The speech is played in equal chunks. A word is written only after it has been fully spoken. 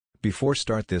Before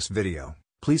start this video,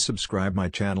 please subscribe my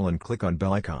channel and click on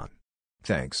bell icon.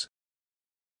 Thanks.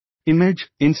 Image,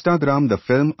 Instagram. The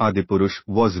film Adipurush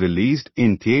was released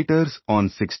in theaters on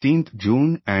 16th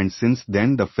June and since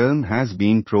then the film has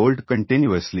been trolled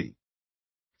continuously.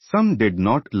 Some did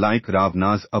not like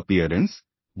Ravana's appearance,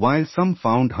 while some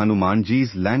found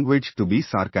Hanumanji's language to be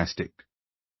sarcastic.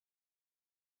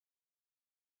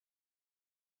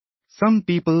 Some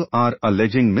people are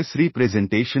alleging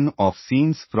misrepresentation of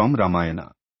scenes from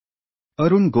Ramayana.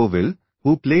 Arun Govil,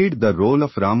 who played the role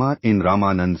of Rama in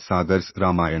Ramanand Sagar's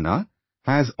Ramayana,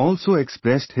 has also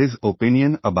expressed his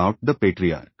opinion about the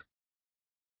patriarch.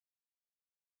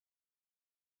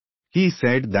 He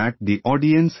said that the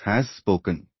audience has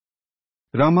spoken.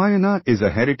 Ramayana is a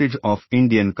heritage of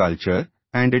Indian culture,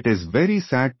 and it is very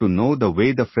sad to know the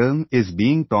way the film is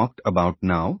being talked about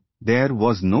now. There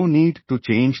was no need to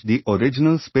change the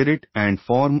original spirit and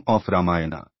form of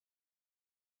Ramayana.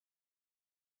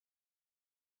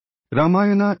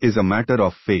 Ramayana is a matter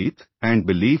of faith and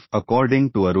belief.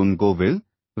 According to Arun Govil,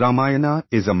 Ramayana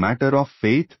is a matter of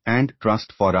faith and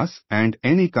trust for us, and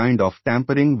any kind of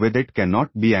tampering with it cannot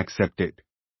be accepted.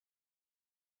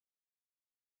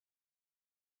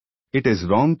 It is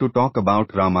wrong to talk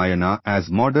about Ramayana as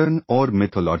modern or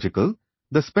mythological.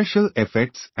 The special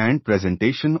effects and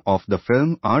presentation of the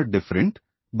film are different,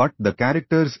 but the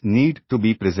characters need to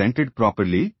be presented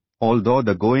properly, although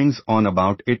the goings on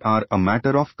about it are a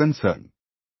matter of concern.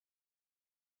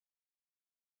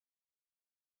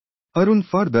 Arun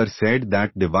further said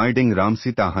that dividing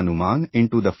Ram-Sita Hanuman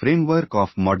into the framework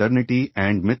of modernity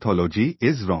and mythology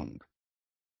is wrong.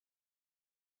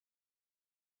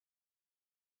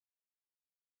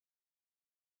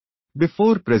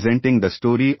 Before presenting the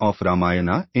story of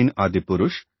Ramayana in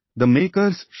Adipurush, the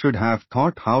makers should have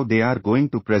thought how they are going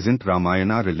to present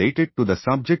Ramayana related to the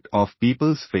subject of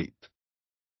people's faith.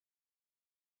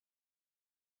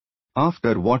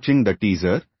 After watching the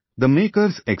teaser, the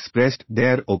makers expressed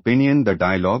their opinion. The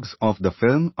dialogues of the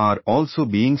film are also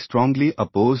being strongly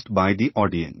opposed by the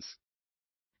audience.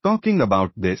 Talking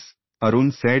about this,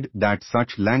 Arun said that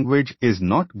such language is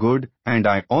not good and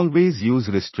I always use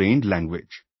restrained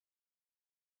language.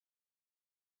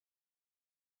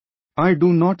 I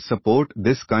do not support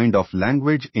this kind of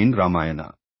language in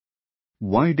Ramayana.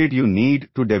 Why did you need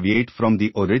to deviate from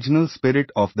the original spirit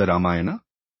of the Ramayana?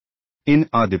 In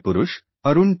Adipurush,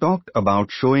 Arun talked about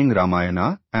showing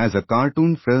Ramayana as a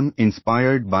cartoon film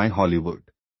inspired by Hollywood.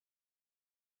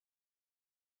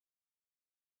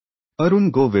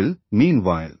 Arun Govil,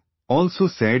 meanwhile, also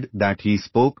said that he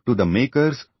spoke to the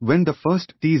makers when the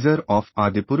first teaser of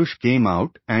Adipurush came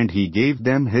out and he gave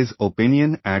them his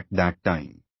opinion at that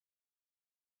time.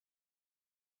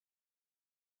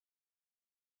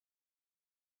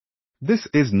 This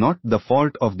is not the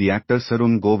fault of the actors.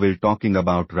 Arun Govil talking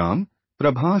about Ram,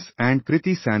 Prabhas and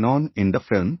Kriti Sanon in the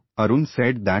film. Arun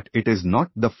said that it is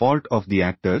not the fault of the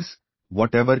actors.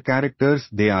 Whatever characters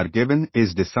they are given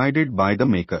is decided by the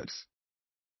makers.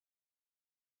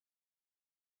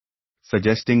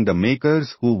 Suggesting the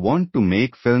makers who want to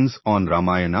make films on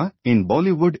Ramayana in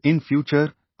Bollywood in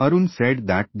future, Arun said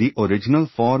that the original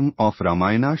form of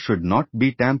Ramayana should not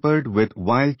be tampered with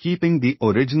while keeping the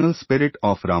original spirit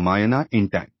of Ramayana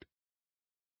intact.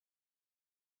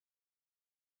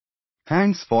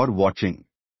 Thanks for watching.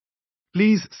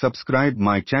 Please subscribe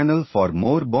my channel for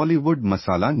more Bollywood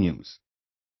Masala news.